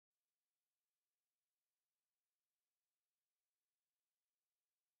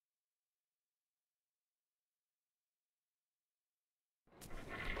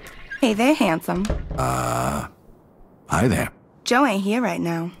Hey there, handsome. Hi there. Joe ain't here right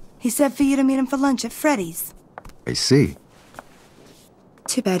now. He said for you to meet him for lunch at Freddy's. I see.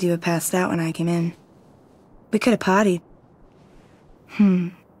 Too bad you were passed out when I came in. We could have partied.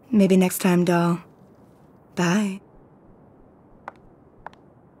 Maybe next time, doll. Bye.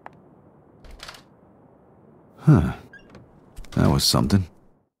 Huh. That was something.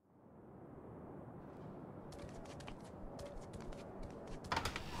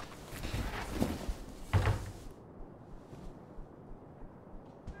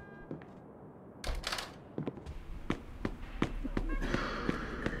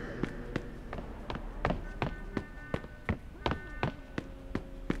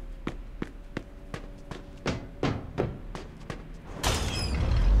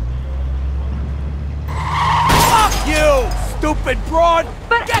 Stupid broad!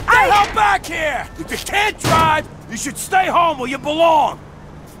 But Get the hell back here! If you can't drive, you should stay home where you belong!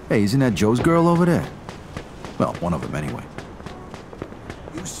 Hey, isn't that Joe's girl over there? Well, one of them anyway.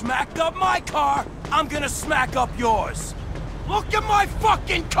 You smacked up my car, I'm gonna smack up yours. Look at my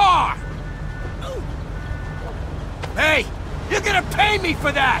fucking car! Hey, you're gonna pay me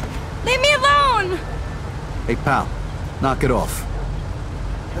for that! Leave me alone! Hey, pal, knock it off.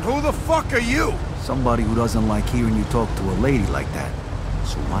 And who the fuck are you? Somebody who doesn't like hearing you talk to a lady like that.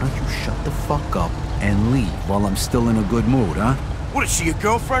 So why don't you shut the fuck up and leave while I'm still in a good mood, huh? What, is she your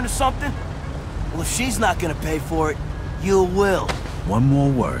girlfriend or something? Well, if she's not gonna pay for it, you will. One more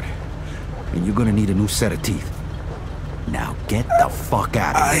word, and you're gonna need a new set of teeth. Now get the fuck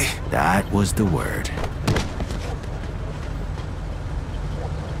out of here. That was the word.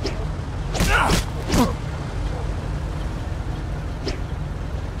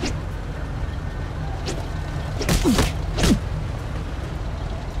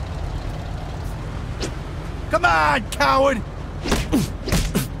 Come on, coward!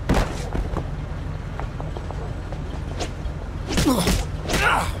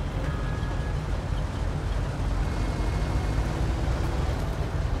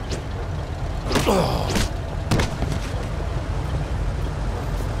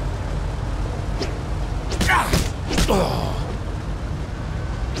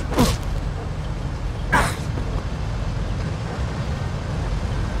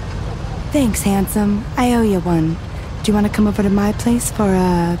 Thanks, handsome. I owe you one. Do you want to come over to my place for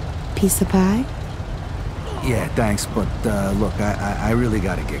a piece of pie? Yeah, thanks, but look, I really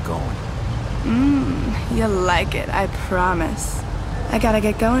gotta get going. You'll like it, I promise. I gotta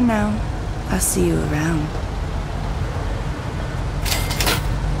get going now. I'll see you around.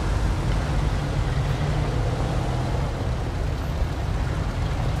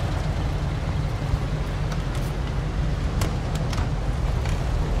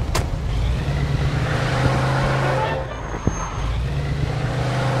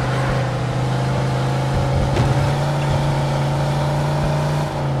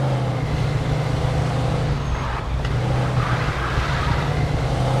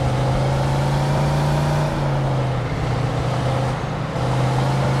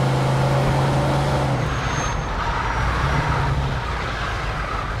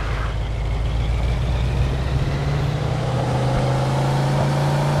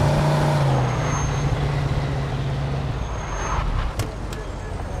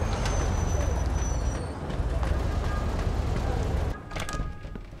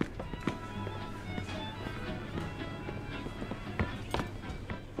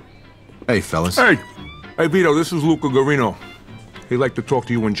 Hey, fellas. Hey! Hey, Vito, this is Luca Guarino. He'd like to talk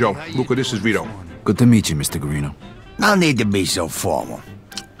to you and Joe. Luca, this is Vito. Good to meet you, Mr. Guarino. No need to be so formal.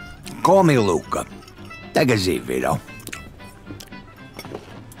 Call me Luca. Take a seat, Vito.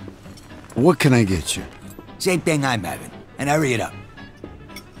 What can I get you? Same thing I'm having, and hurry it up.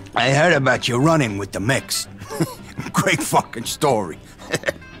 I heard about you running with the mix. Great fucking story.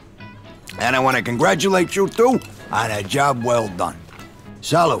 And I want to congratulate you, too, on a job well done.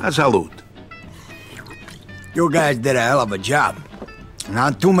 Salute. Salute. You guys did a hell of a job.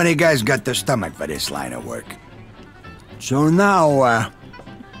 Not too many guys got the stomach for this line of work. So now,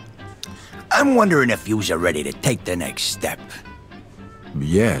 I'm wondering if yous are ready to take the next step.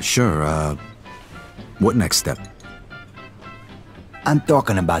 Yeah, sure. What next step? I'm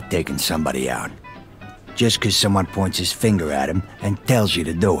talking about taking somebody out. Just because someone points his finger at him and tells you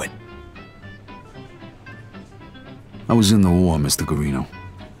to do it. I was in the war, Mr. Guarino.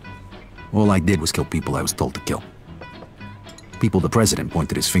 All I did was kill people I was told to kill. People the president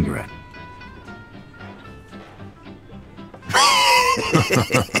pointed his finger at.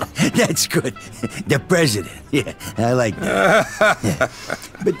 That's good. The president. Yeah, I like that. Yeah.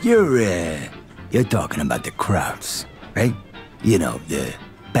 But you're talking about the crowds, right? You know,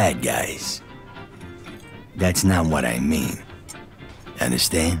 bad guys. That's not what I mean.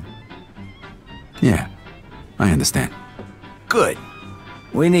 Understand? Yeah, I understand. Good.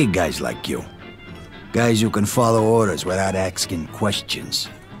 We need guys like you. Guys who can follow orders without asking questions.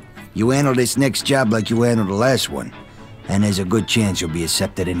 You handle this next job like you handled the last one, and there's a good chance you'll be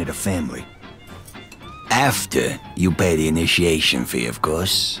accepted into the family. After you pay the initiation fee, of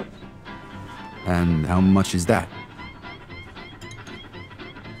course. And how much is that?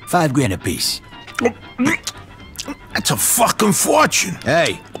 $5,000 apiece. That's a fucking fortune.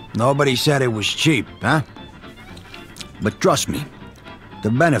 Hey, nobody said it was cheap, huh? But trust me,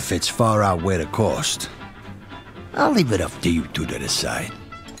 the benefits far outweigh the cost. I'll leave it up to you two to decide.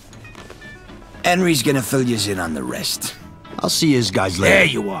 Henry's gonna fill you in on the rest. I'll see you guys later. There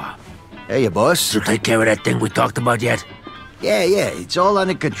you are. Hey, boss. You take care of that thing we talked about yet? Yeah, it's all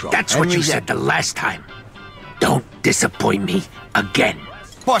under control. That's what you said the last time. Don't disappoint me again.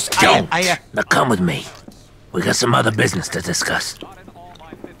 Boss, Don't. Now come with me. We got some other business to discuss.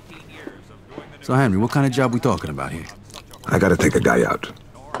 So, Henry, what kind of job we talking about here? I gotta take a guy out.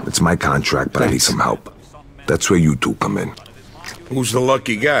 It's my contract, but I need some help. That's where you two come in. Who's the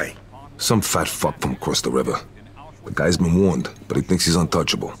lucky guy? Some fat fuck from across the river. The guy's been warned, but he thinks he's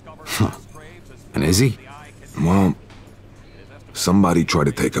untouchable. Huh. And is he? Well, somebody tried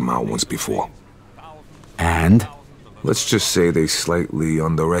to take him out once before. And? Let's just say they slightly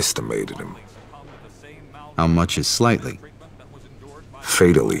underestimated him. How much is slightly?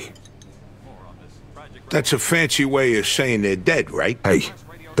 Fatally. That's a fancy way of saying they're dead, right? Hey,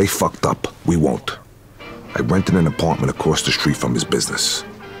 they fucked up. We won't. I rented an apartment across the street from his business.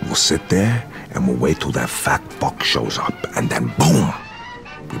 We'll sit there and we'll wait till that fat fuck shows up, and then boom!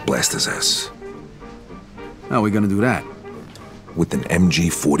 We blast his ass. How are we gonna do that? With an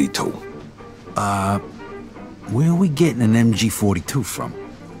MG-42. Where are we getting an MG-42 from?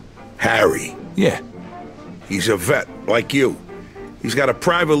 Harry. Yeah. He's a vet, like you. He's got a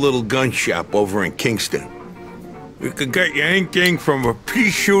private little gun shop over in Kingston. You could get your anything from a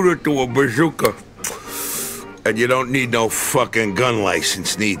pea shooter to a bazooka. And you don't need no fucking gun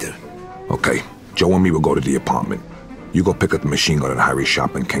license, neither. Okay, Joe and me will go to the apartment. You go pick up the machine gun at Harry's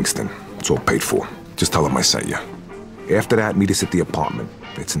shop in Kingston. It's all paid for. Just tell him I sent you. After that, meet us at the apartment.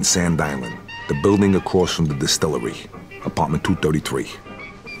 It's in Sand Island. The building across from the distillery. Apartment 233.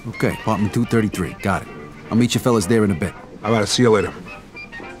 Okay, apartment 233. Got it. I'll meet you fellas there in a bit. All right, see you later.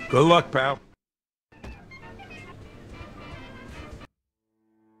 Good luck, pal.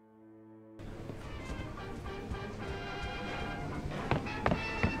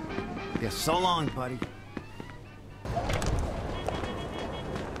 Yeah, so long, buddy.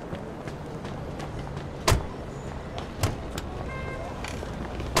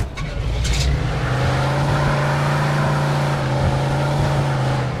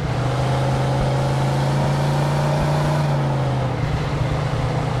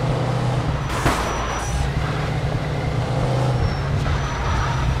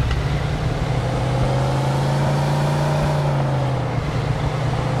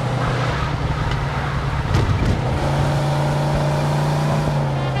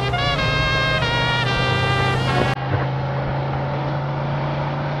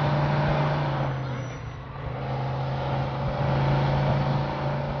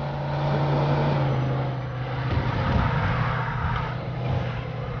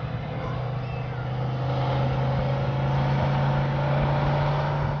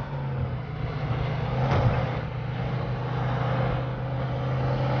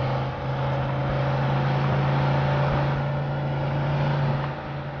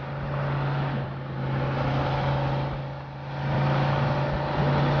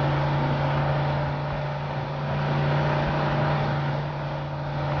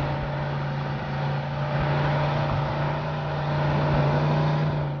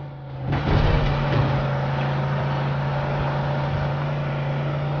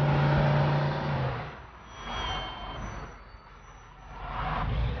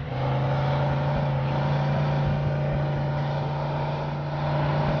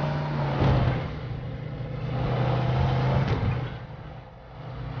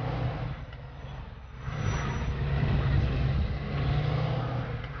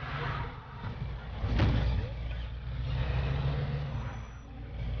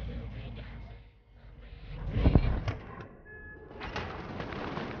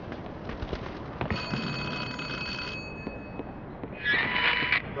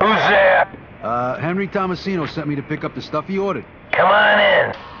 Who's there? Henry Tomasino sent me to pick up the stuff he ordered. Come on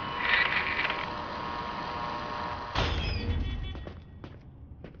in.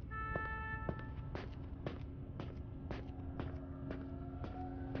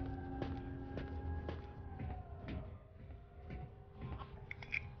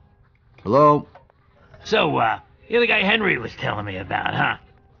 Hello? So, you're the guy Henry was telling me about, huh?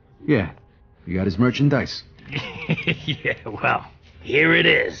 Yeah. You got his merchandise? Yeah, well, here it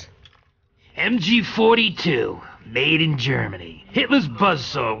is. MG42, made in Germany. Hitler's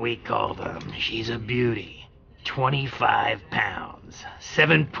buzzsaw, we called her. She's a beauty. 25 pounds,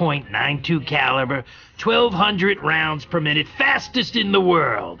 7.92 caliber, 1,200 rounds per minute, fastest in the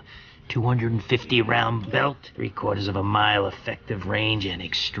world. 250 round belt, 3/4 of a mile effective range, and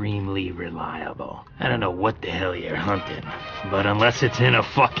extremely reliable. I don't know what the hell you're hunting, but unless it's in a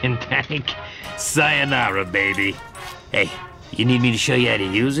fucking tank, sayonara, baby. Hey, you need me to show you how to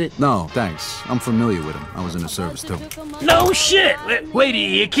use it? No, thanks. I'm familiar with him. I was in the service, too. No shit! Wait,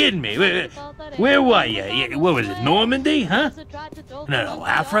 you're kidding me. Where were you? What was it, Normandy, huh? No,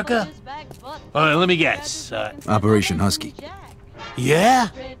 Africa? Let me guess. Operation Husky. Yeah?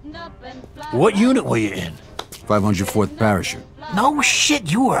 What unit were you in? 504th Parachute. No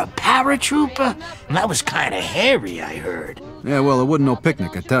shit, you were a paratrooper? That was kinda hairy, I heard. Yeah, well, it wasn't no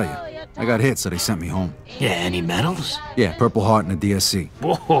picnic, I tell you. I got hit, so they sent me home. Yeah, any medals? Yeah, Purple Heart and a DSC.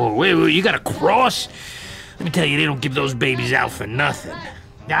 Whoa, wait, you got a cross? Let me tell you, they don't give those babies out for nothing.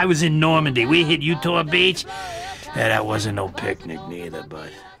 I was in Normandy. We hit Utah Beach. Yeah, that wasn't no picnic neither, but...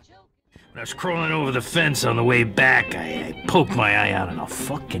 When I was crawling over the fence on the way back, I poked my eye out on a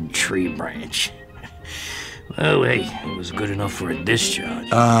fucking tree branch. Well, hey, it was good enough for a discharge.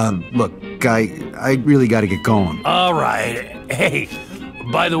 Look, I really gotta get going. All right. Hey,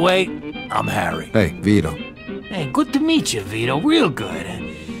 by the way, I'm Harry. Hey, Vito. Hey, good to meet you, Vito. Real good.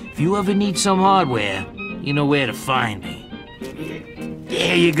 If you ever need some hardware, you know where to find me.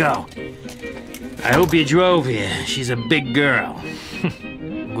 There you go. I hope you drove here. She's a big girl.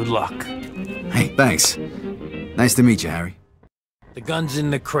 Good luck. Hey, thanks. Nice to meet you, Harry. The gun's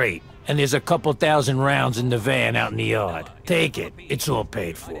in the crate, and there's a couple thousand rounds in the van out in the yard. Take it. It's all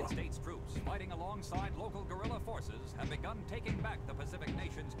paid for.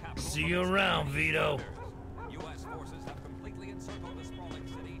 See you around, Vito.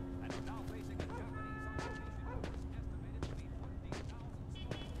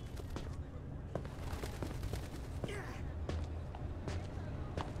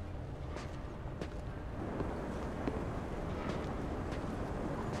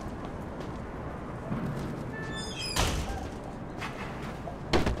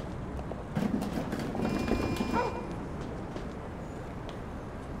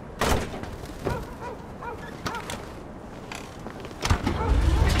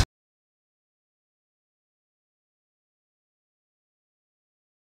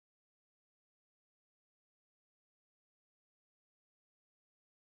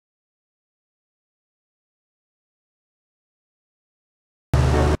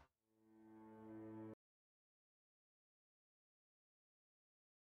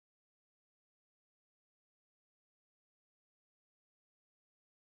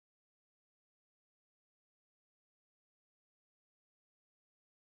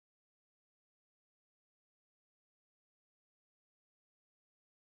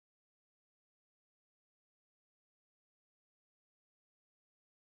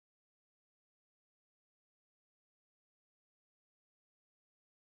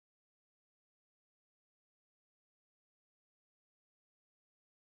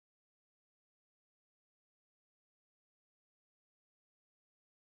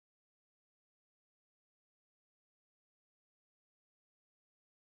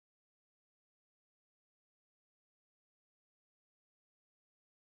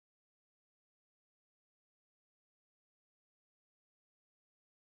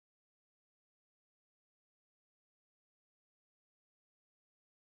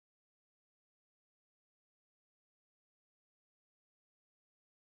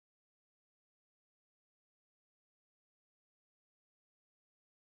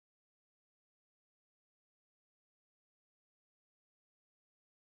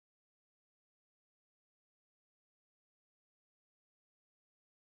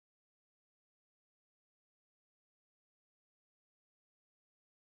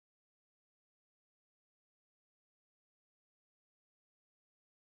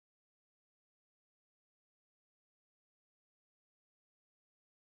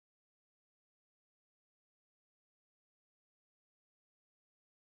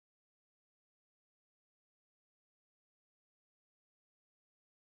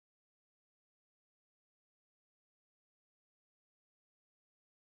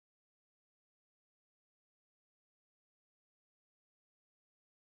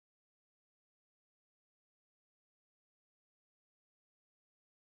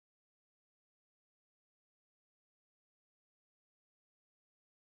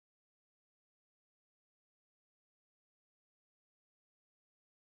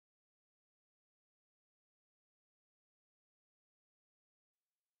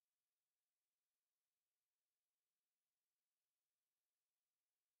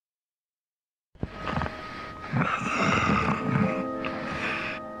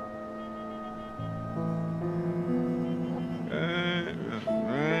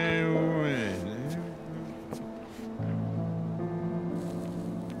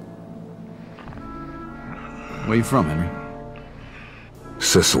 Where you from, Henry?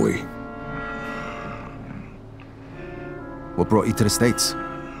 Sicily. What brought you to the States?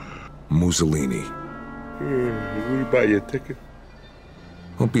 Mussolini. Will you buy your ticket?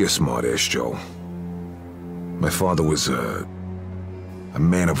 Don't be a smartass, Joe. My father was a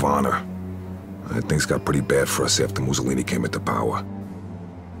man of honor. Things got pretty bad for us after Mussolini came into power.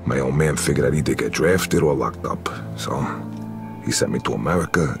 My old man figured I'd either get drafted or locked up, so he sent me to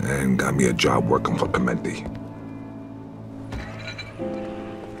America and got me a job working for Clementi.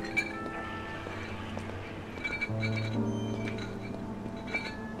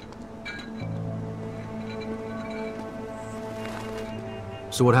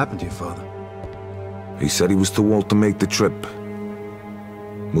 So what happened to your father? He said he was too old to make the trip.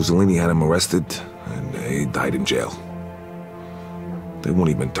 Mussolini had him arrested, and he died in jail. They won't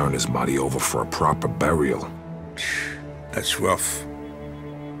even turn his body over for a proper burial. That's rough.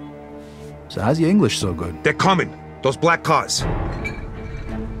 So how's your English so good? They're coming! Those black cars!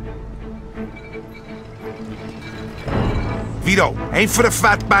 Vito, aim for the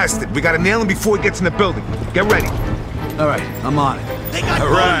fat bastard. We gotta nail him before he gets in the building. Get ready. All right, I'm on it. They got All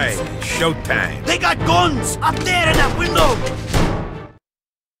guns! right, showtime. They got guns! Up there in that window!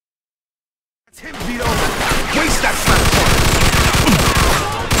 That's him, Vito! Waste that fat car!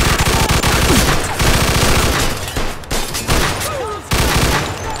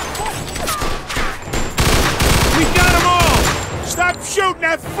 We got them all! Stop shooting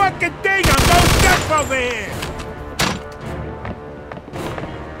that fucking thing! I'm no death over here!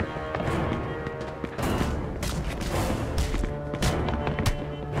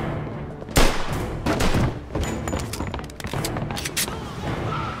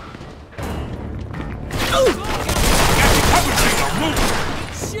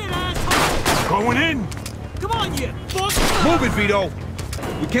 Going in! Come on, you fuck! Move it, Vito!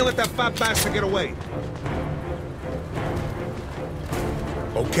 We can't let that fat bastard get away.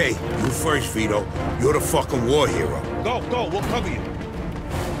 Okay, you first, Vito. You're the fucking war hero. Go, we'll cover you.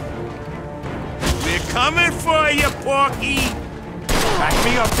 We're coming for you, Porky! Back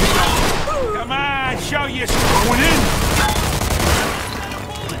me up, Vito. Come on, show you going in!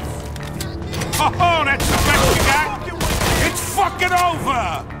 Oh, that's the best you got? It's fucking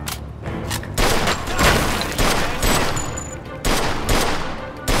over!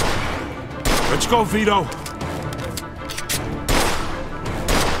 Let's go, Vito.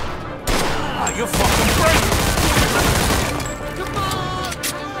 Ah, you're fucking great. Come on!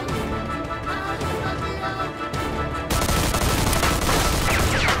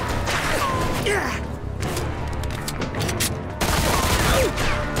 Yeah.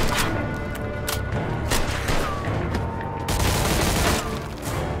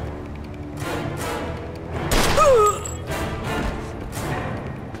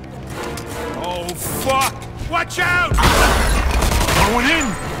 Oh, fuck! Watch out! Going in!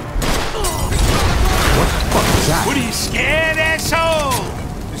 What the fuck is that? What are you scared, asshole?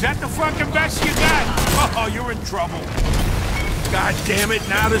 Is that the fucking best you got? Oh, you're in trouble. God damn it,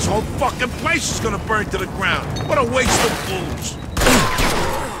 now this whole fucking place is gonna burn to the ground. What a waste of booze.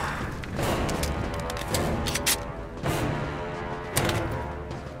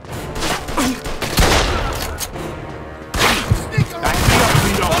 Back me up,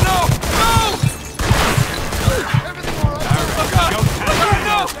 Vito. Oh no! No! Everything all right?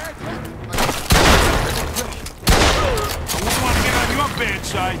 I wouldn't want to get on your bad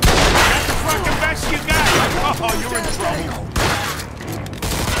side. That's the fucking best you got. Oh, you're in trouble.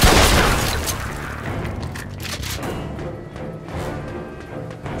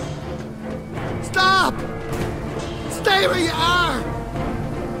 Stop! Stay where you are!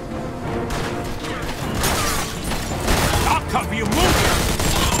 I'll cover you, move it.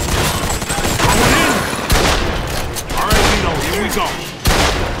 Going in. All right, Vito, here we go.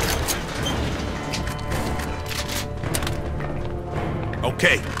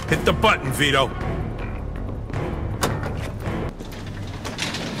 Okay, hit the button, Vito.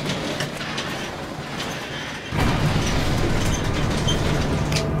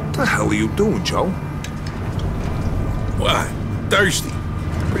 What the hell are you doing, Joe? What? Thirsty.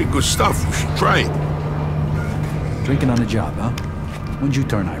 Pretty good stuff. You should try it. Drinking on the job, huh? When'd you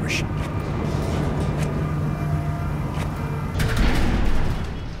turn Irish?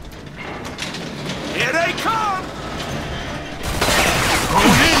 Here they come!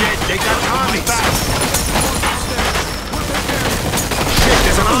 Going in! Shit, they got armies! Shit,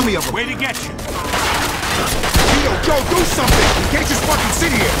 there's an army of them. Way to get you! Vito, Joe, do something! You can't just fucking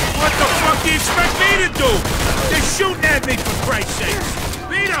sit here! What the fuck do you expect me to do? They're shooting at me, for Christ's sake!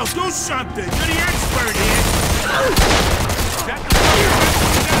 Vito, do something! You're the expert here! Is that the fucking best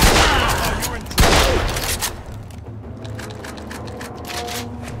you got? Oh, you're in trouble.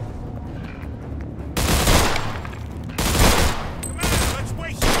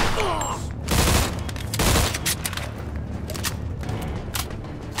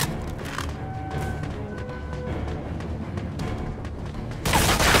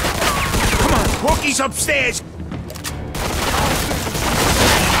 He's upstairs.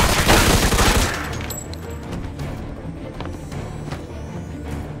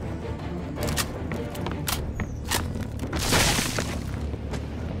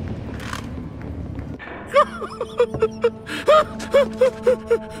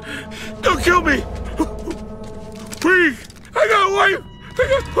 Don't kill me! Please! I got a wife!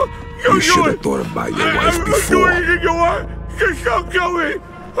 You should have thought about your wife before. I'll do anything you want! Just don't kill me!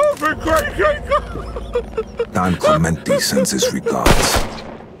 Oh, for Christ's sake! Don Clemente sends his regards.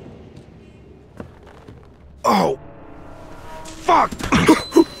 Oh! Fuck!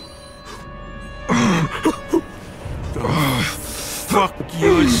 Fuck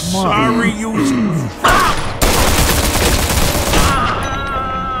you! Sorry, you...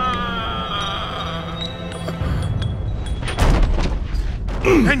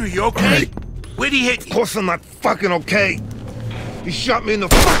 Henry, you okay? Hey. Where'd he hit Of you? course I'm not fucking okay. He shot me in the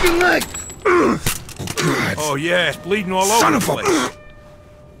fucking leg. Oh, God. Oh, yeah, it's bleeding all Son over of the place.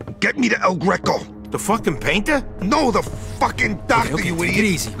 a... Get me to El Greco. The fucking painter? No, the fucking doctor, Okay, you take it idiot.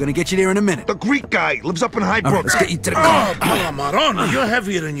 easy. We're gonna get you there in a minute. The Greek guy lives up in All right, Highbrook. let's get you to the car. Oh, Marona, you're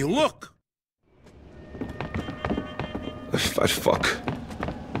heavier than you look. The fat fuck.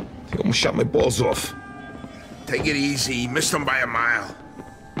 He almost shot my balls off. Take it easy. Missed him by a mile.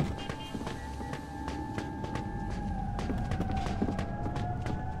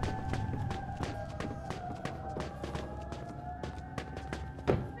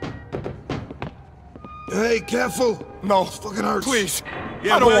 Hey, careful. No, it fucking hurts. Please.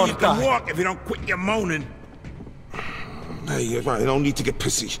 Yeah, well, you can walk if you don't quit your moaning. Hey, you're right. I don't need to get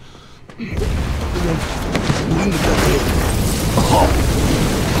pissy.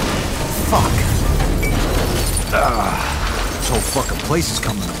 Fuck. This whole fucking place is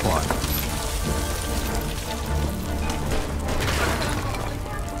coming apart.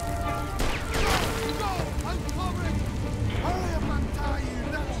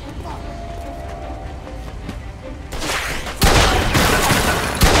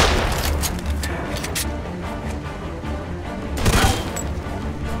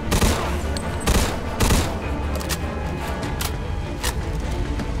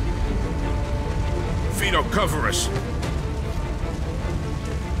 Vito, cover us.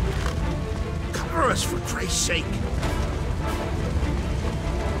 Cover us, for Christ's sake.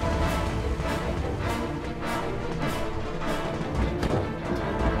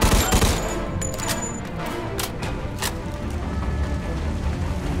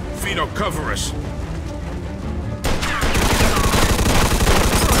 Vito, cover us.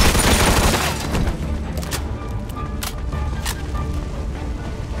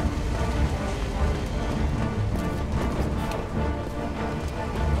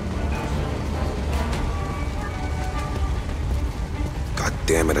 God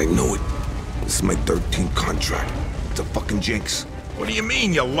damn it, I knew it. This is my 13th contract. It's a fucking jinx. What do you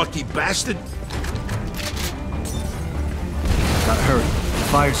mean, you lucky bastard? Gotta hurry.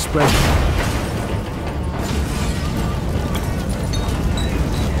 Fire's spreading.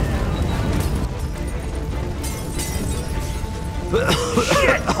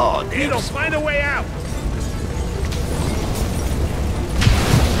 Shit! Oh, damn. Vito, find a way out!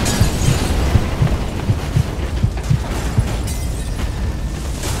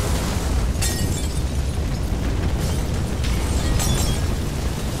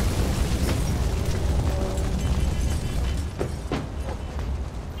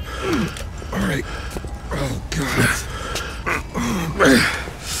 All right. Oh, God.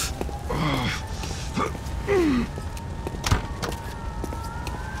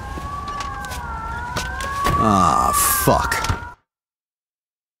 Ah, fuck.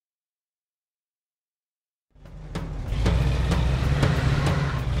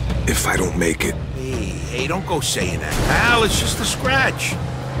 If I don't make it, Hey, don't go saying that, pal. It's just a scratch.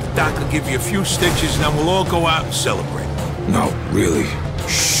 The doc will give you a few stitches, and then we'll all go out and celebrate. no, really.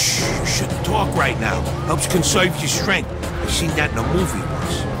 Shh, you shouldn't talk right now. Helps conserve your strength. I seen that in a movie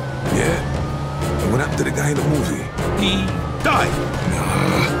once. Yeah. And what happened to the guy in the movie? He died.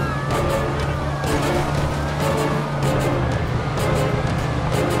 Nah.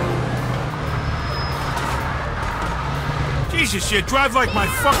 Jesus, you drive like my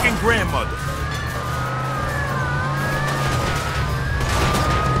fucking grandmother.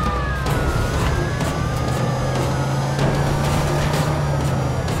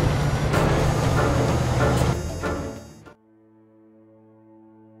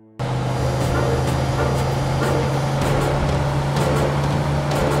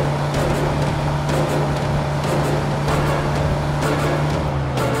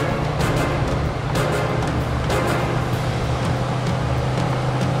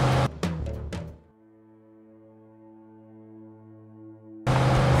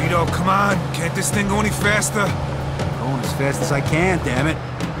 this thing go any faster? Going as fast as I can, damn it.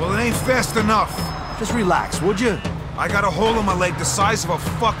 Well, it ain't fast enough. Just relax, would you? I got a hole in my leg the size of a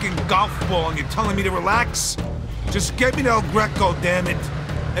fucking golf ball, and you're telling me to relax? Just get me to El Greco, damn it.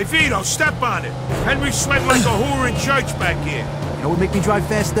 Hey, Vito, step on it. Henry sweat like a whore in church back here. You know what would make me drive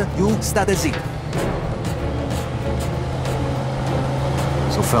faster? You state zit.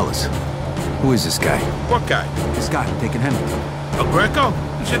 So, fellas, who is this guy? What guy? This guy taking Henry. El Greco?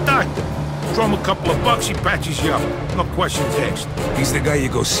 He's a doctor. Throw him a couple of bucks, he patches you up. No questions asked. He's the guy you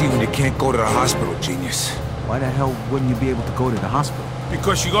go see when you can't go to the hospital, genius. Why the hell wouldn't you be able to go to the hospital?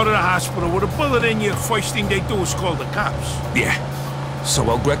 Because you go to the hospital with a bullet in you, first thing they do is call the cops. Yeah. So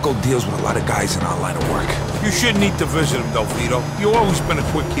El Greco deals with a lot of guys in our line of work. You shouldn't need to visit him, though, Vito. You've always been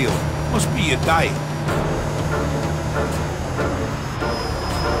a quick healer. Must be your diet.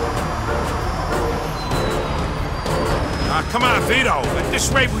 Come on, Vito. At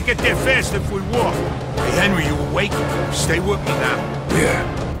this rate, we get there fast if we walk. Hey, Henry, you awake? Stay with me now. Yeah.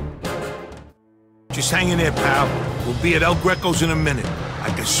 Just hang in there, pal. We'll be at El Greco's in a minute. I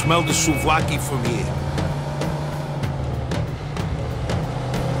can smell the souvlaki from here.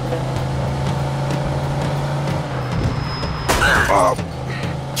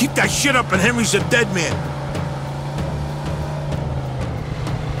 Keep that shit up and Henry's a dead man.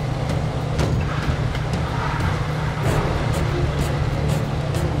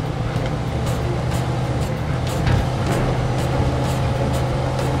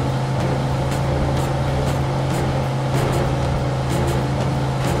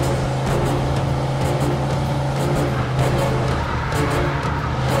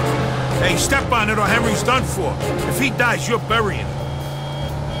 Hey, step on it or Henry's done for. If he dies, you're burying him.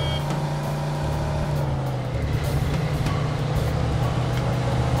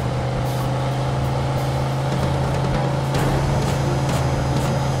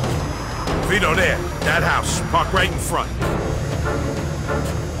 Vito, there. That house. Park right in front.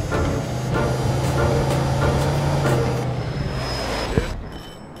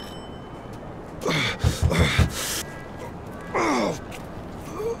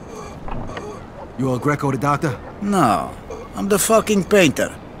 You El Greco the doctor? No, I'm the fucking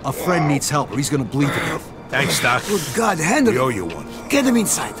painter. A friend needs help or he's gonna bleed to death. Thanks, Doc. Good God, Henry. We owe you one. Get him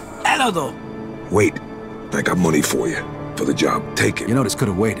inside. Hello, Wait. I got money for you. For the job. Take it. You know, this could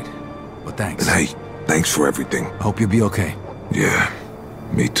have waited. But thanks. And hey, thanks for everything. I hope you'll be okay. Yeah,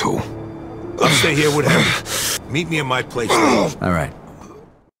 me too. I'll stay here with Henry. Meet me at my place later. All right.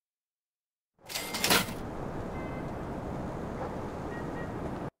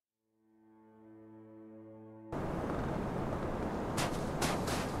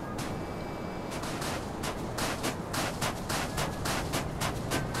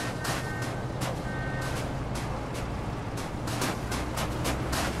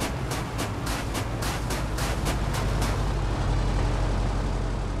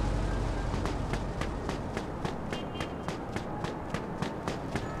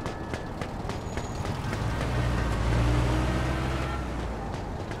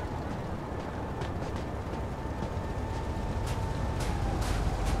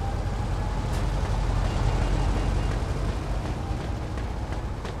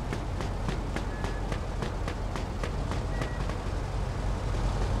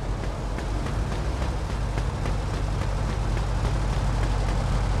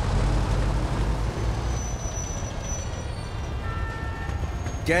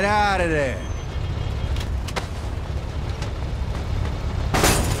 Get out of there.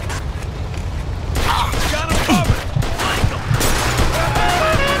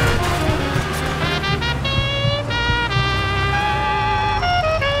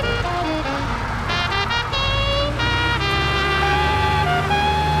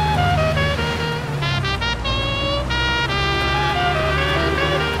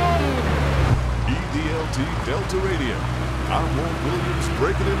 Delta Radio. I'm Walt Williams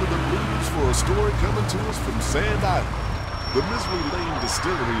breaking into the blues for a story coming to us from Sand Island. The Misery Lane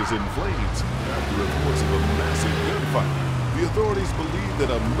distillery is in flames after reports of a massive gunfight. The authorities believe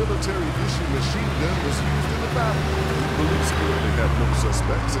that a military-issue machine gun was used in the battle. Police currently have no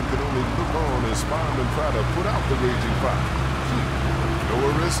suspects and can only look on as firemen try to put out the raging fire. No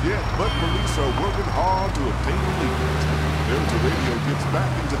arrests yet, but police are working hard to obtain the lead. Delta Radio gets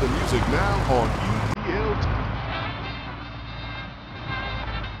back into the music now on EDLT.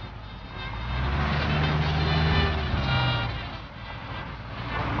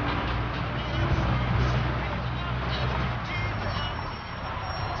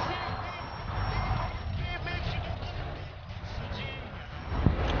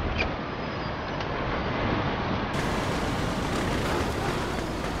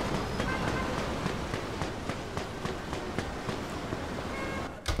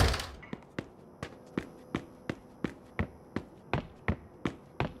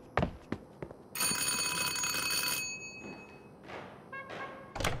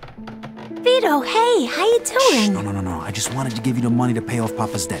 Vito, hey, how you doing? No. I just wanted to give you the money to pay off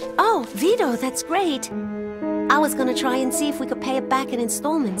Papa's debt. Oh, Vito, that's great. I was gonna try and see if we could pay it back in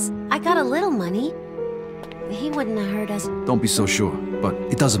installments. I got a little money. He wouldn't have hurt us. Don't be so sure, but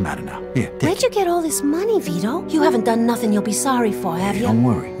it doesn't matter now. Here, take Where'd you get all this money, Vito? You haven't done nothing you'll be sorry for, have you? Don't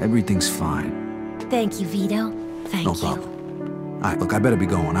worry, everything's fine. Thank you, Vito. Thank No you. problem. All right, look, I better be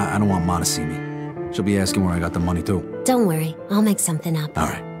going. I don't want Ma to see me. She'll be asking where I got the money, too. Don't worry, I'll make something up. All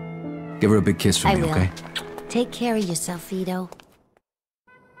right. Give her a big kiss for I me, will. okay? Take care of yourself, Vito.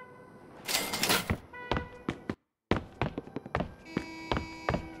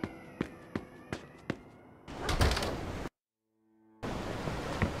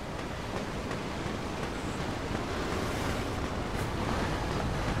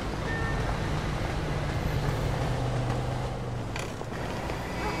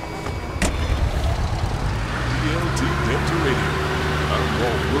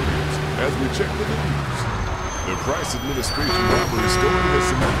 As we check the news, the Price administration robbery story has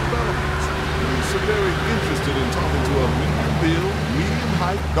some new developments. Police are very interested in talking to a medium-built,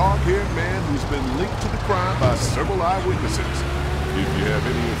 medium-height, dark-haired man who's been linked to the crime by several eyewitnesses. If you have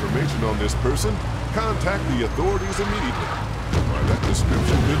any information on this person, contact the authorities immediately. Why, that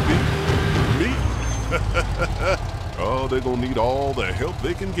description could be me. Oh, they're gonna need all the help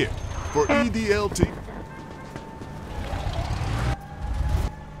they can get. For EDLT